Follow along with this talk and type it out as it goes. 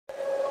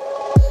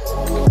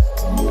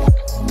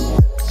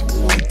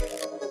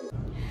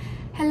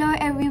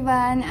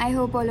everyone, I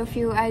hope all of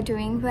you are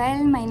doing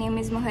well. My name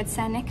is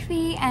Muhadsa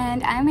Naqvi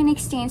and I'm an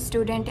exchange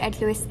student at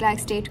Lewis Clark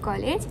State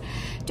College.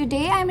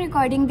 Today I'm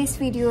recording this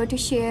video to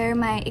share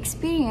my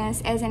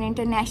experience as an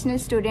international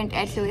student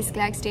at Lewis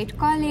Clark State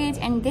College,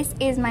 and this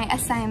is my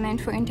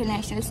assignment for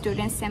International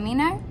Students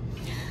Seminar.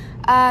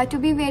 To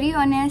be very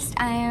honest,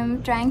 I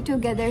am trying to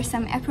gather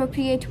some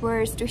appropriate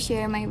words to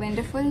share my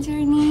wonderful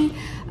journey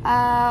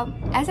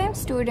as I'm a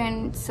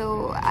student,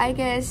 so I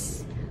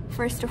guess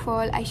first of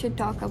all I should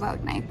talk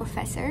about my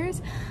professors.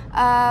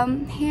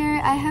 Here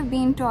I have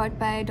been taught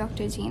by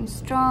Dr. James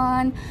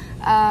Strawn,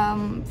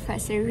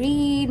 Professor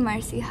Reed,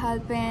 Mercy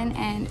Halpin,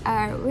 and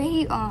our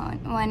very own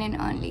one and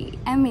only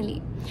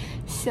Emily.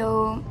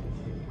 So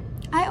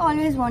I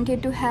always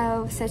wanted to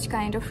have such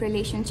kind of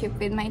relationship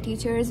with my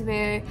teachers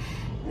where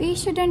we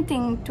shouldn't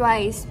think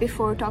twice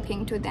before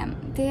talking to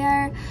them. They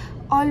are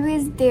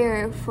always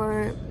there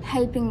for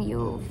helping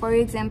you. For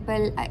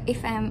example,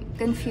 if I'm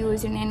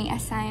confused in any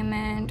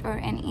assignment or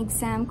any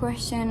exam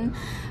question,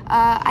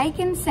 I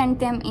can send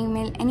them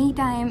email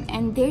anytime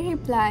and they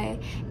reply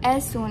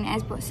as soon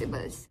as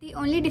possible. The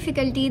only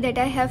difficulty that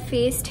I have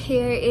faced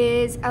here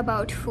is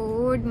about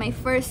food. My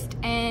first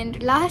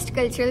and last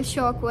cultural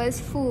shock was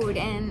food,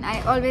 and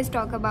I always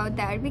talk about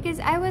that because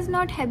I was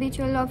not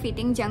habitual of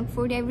eating junk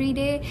food every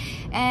day,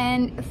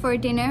 and for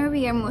dinner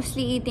we are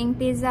mostly eating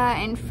pizza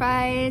and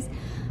fries.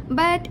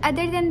 But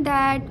other than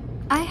that,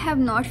 I have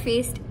not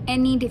faced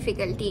any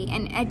difficulty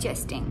in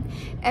adjusting.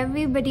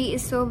 Everybody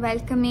is so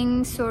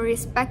welcoming, so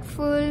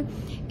respectful.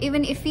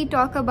 Even if we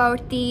talk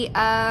about the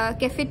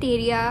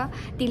cafeteria,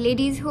 the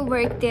ladies who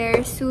work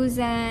there,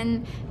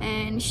 Susan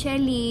and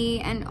Shelly,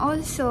 and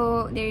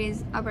also there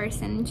is a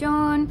person,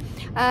 John.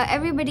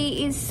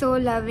 Everybody is so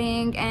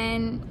loving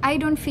and I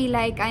don't feel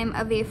like I'm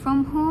away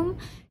from home.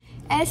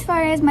 As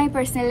far as my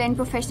personal and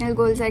professional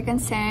goals are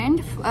concerned,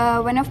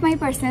 one of my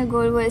personal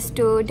goals was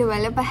to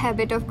develop a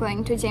habit of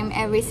going to gym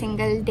every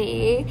single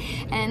day,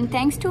 and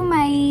thanks to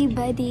my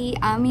buddy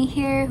Ami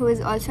here, who is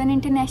also an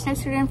international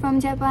student from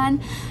Japan,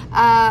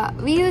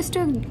 we used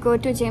to go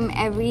to gym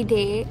every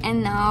day,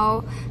 and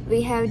now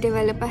we have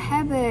developed a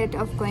habit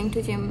of going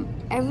to gym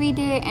every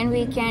day and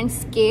we can't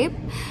skip.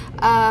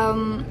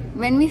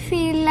 When we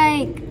feel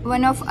like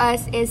one of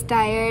us is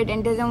tired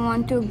and doesn't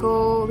want to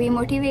go, we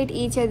motivate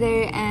each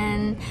other,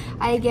 and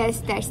I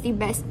guess that's the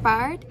best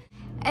part.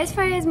 As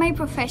far as my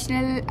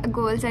professional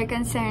goals are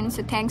concerned,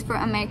 so thanks for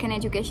American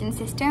education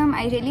system,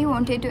 I really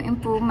wanted to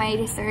improve my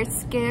research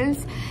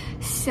skills.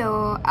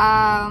 So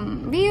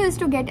we used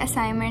to get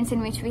assignments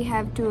in which we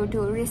have to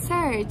do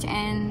research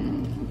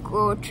and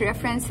quote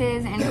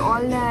references and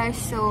all that.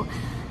 So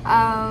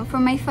for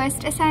my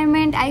first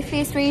assignment, I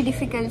faced very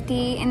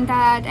difficulty in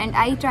that, and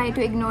I tried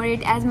to ignore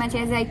it as much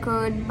as I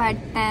could, but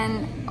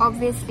then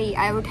obviously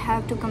I would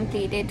have to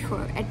complete it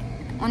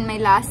on my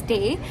last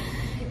day.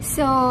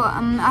 So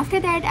after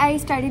that I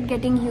started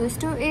getting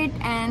used to it,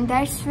 and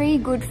that's very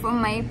good for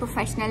my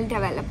professional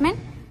development.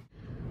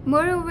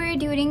 Moreover,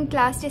 during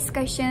class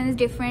discussions,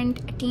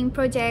 different team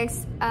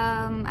projects,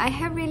 I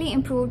have really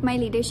improved my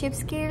leadership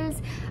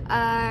skills.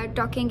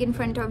 Talking in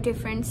front of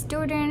different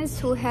students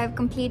who have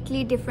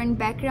completely different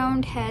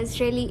background has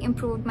really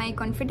improved my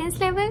confidence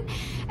level.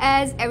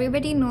 As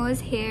everybody knows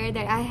here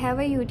that I have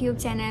a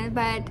YouTube channel,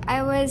 but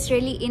I was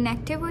really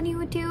inactive on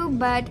YouTube.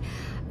 But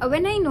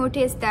when I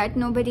noticed that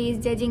nobody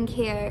is judging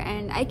here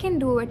and I can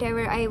do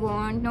whatever I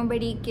want,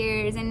 nobody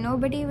cares and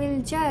nobody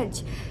will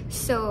judge,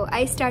 so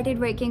I started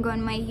working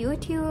on my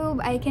YouTube.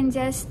 I can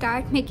just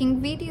start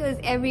making videos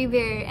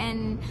everywhere,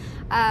 and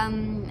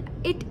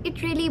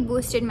it really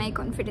boosted my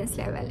confidence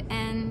level,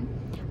 and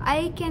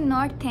I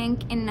cannot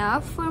thank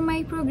enough for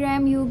my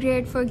program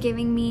UGrade for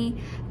giving me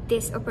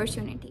this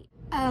opportunity.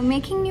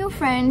 Making new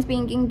friends,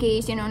 being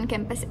engaged in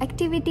on-campus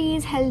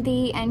activities,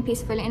 healthy and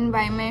peaceful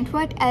environment,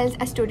 what else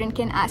a student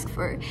can ask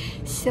for?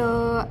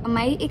 So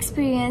my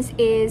experience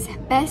is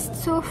best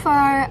so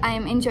far. I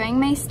am enjoying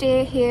my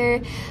stay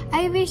here.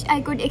 I wish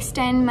I could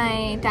extend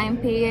my time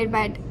period,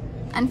 but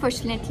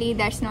unfortunately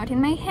that's not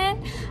in my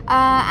hand.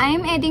 I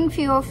am adding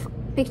few of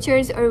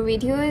pictures or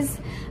videos.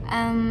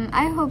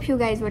 I hope you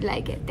guys would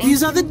like it.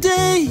 These are the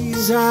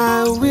days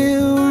I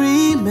will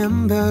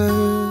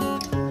remember.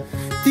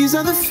 These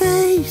are the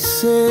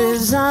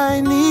faces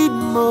I need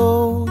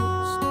most.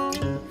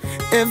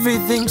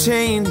 Everything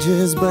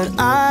changes, but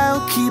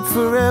I'll keep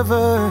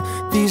forever.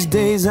 These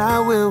days I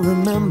will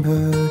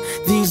remember.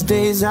 These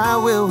days I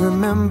will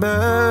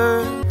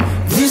remember.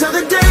 These are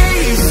the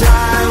days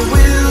I